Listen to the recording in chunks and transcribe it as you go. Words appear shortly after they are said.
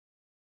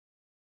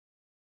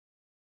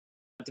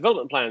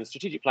development plans,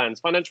 strategic plans,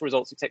 financial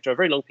results, etc.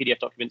 Very long PDF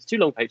documents, too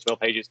long HTML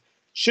pages.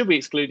 Should we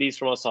exclude these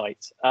from our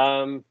site?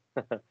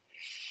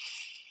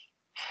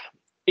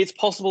 It's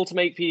possible to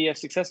make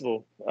PDFs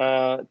accessible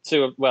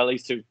to, well, at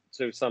least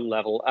to some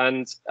level,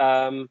 and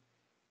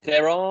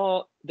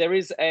there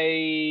is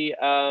a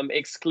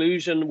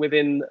exclusion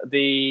within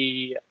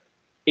the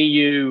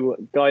EU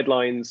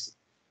guidelines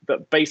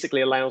that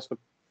basically allows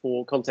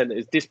for content that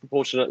is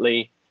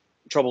disproportionately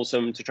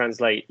troublesome to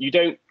translate. You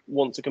don't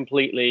want to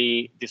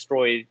completely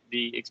destroy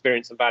the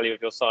experience and value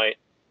of your site.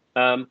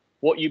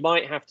 What you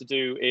might have to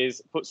do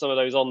is put some of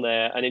those on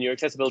there, and in your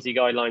accessibility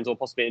guidelines, or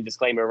possibly a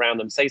disclaimer around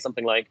them, say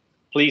something like,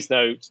 please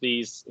note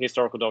these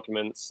historical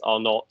documents are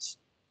not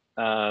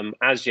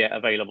as yet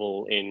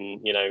available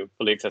in,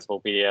 fully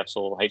accessible PDFs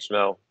or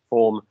HTML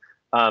form.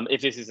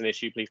 If this is an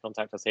issue, please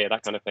contact us here,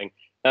 that kind of thing.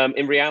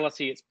 In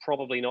reality, it's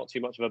probably not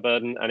too much of a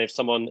burden. And if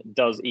someone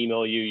does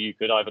email you, you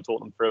could either talk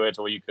them through it,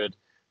 or you could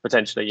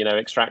potentially,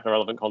 extract the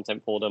relevant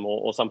content for them,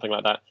 or something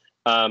like that.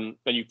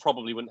 Then you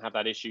probably wouldn't have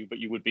that issue, but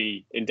you would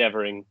be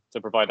endeavoring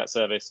to provide that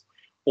service.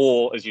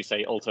 Or, as you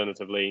say,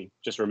 alternatively,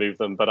 just remove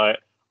them. But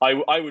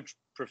I would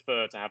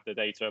prefer to have the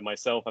data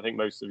myself. I think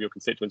most of your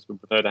constituents would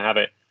prefer to have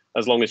it,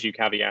 as long as you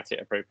caveat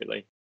it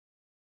appropriately.